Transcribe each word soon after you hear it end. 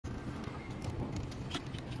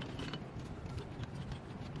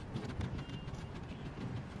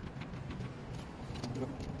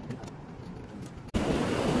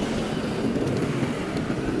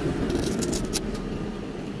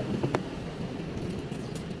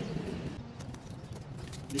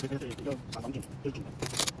你这个是要打绑紧，就是紧的。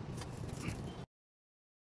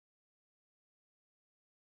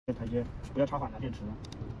台阶不要插反了电池。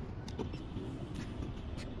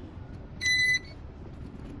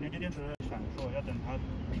连接电池闪烁，要等它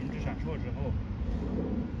停止闪烁之后，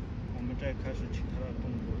我们再开始其他的动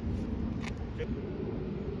作。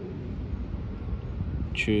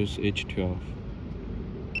Choose H12.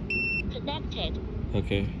 Connected.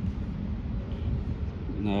 Okay.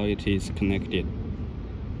 Now it is connected.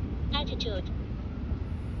 Attitude.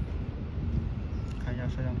 看一下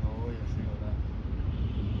摄像头也是有的。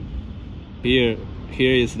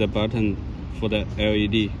Here is the button for the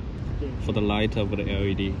LED, for the light of the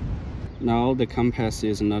LED. Now the compass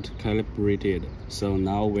is not calibrated, so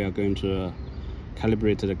now we are going to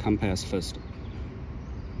calibrate the compass first.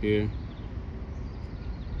 Here.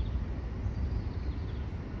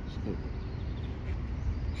 So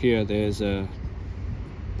here there is a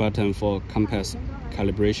button for compass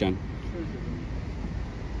calibration.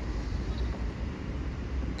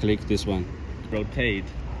 Click this one. Rotate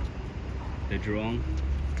the drone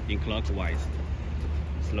in clockwise,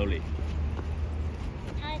 slowly.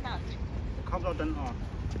 Time out. 看不到灯啊。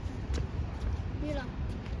绿了。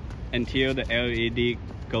 Until the LED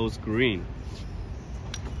goes green.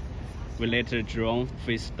 We let the drone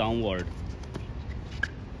face downward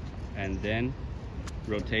and then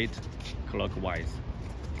rotate clockwise.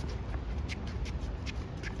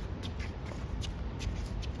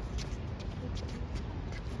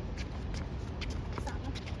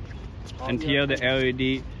 Until the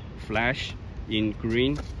LED flash in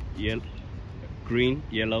green,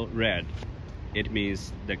 yellow, red. It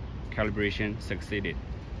means the calibration succeeded.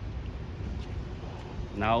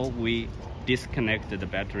 Now we disconnect the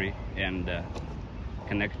battery and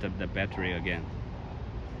connect the battery again.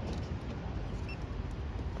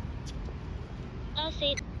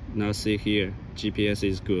 Now see here, GPS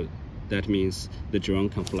is good. That means the drone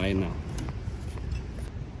can fly now.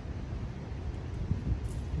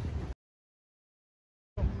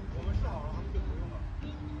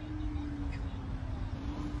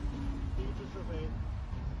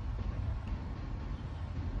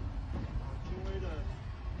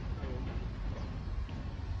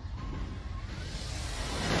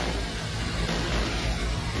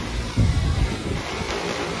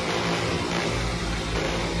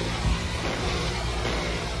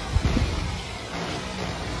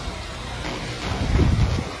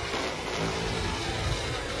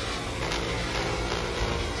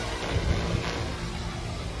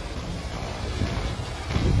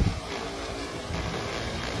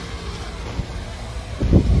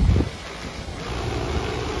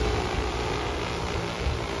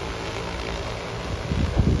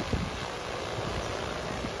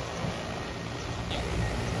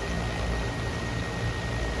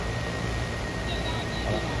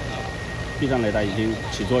避障雷达已经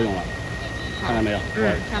起作用了，看到没有？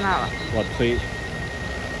看到了。我推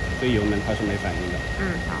油门，它是没反应的。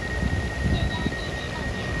好。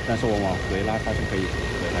但是我往回拉，它是可以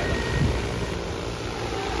回来的。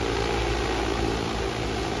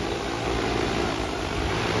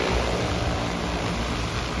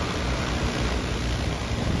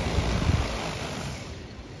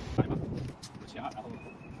前2，然后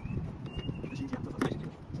新建这个，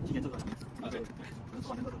新建这个，啊对，这是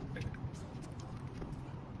完成这个，对。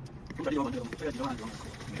这个地方这个这个地方地方，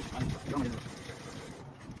地方没这个。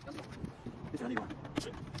这其他地方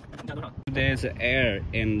是。There's air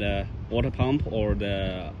in the water pump or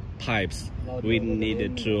the pipes. We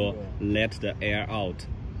need to let the air out.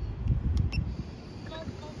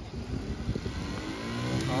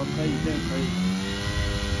 好，可以，这可以。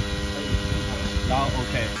然后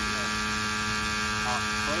OK。好，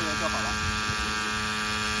所有的做好了。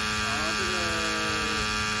然后这个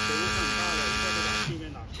水雾很大了，一下就把地面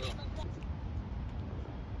打湿了。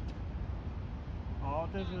好，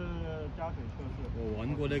这是加水测试。我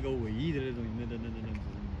玩过那个尾翼的那种，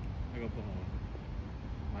那个不好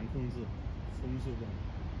玩，难控制，风速不好。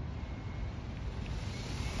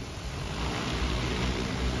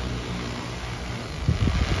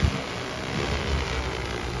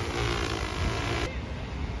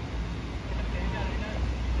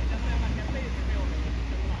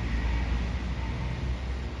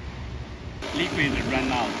Liquid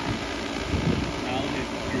ran out. Now the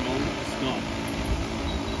drone stopped.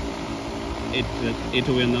 It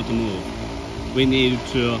will not move. We need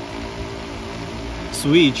to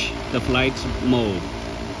switch the flight mode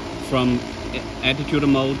from attitude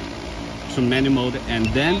mode to manual mode and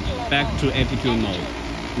then back to attitude mode.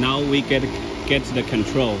 Now we get the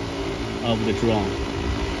control of the drone.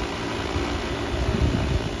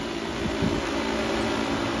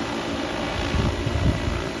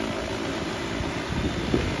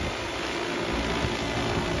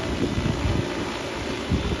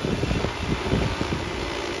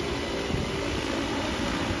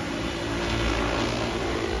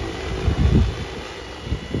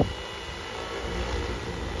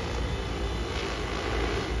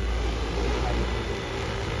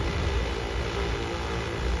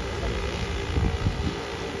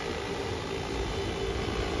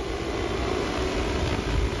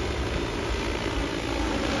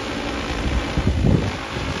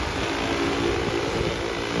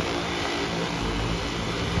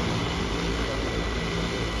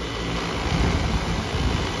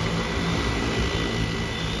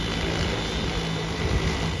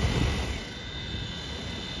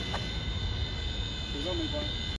 都没关。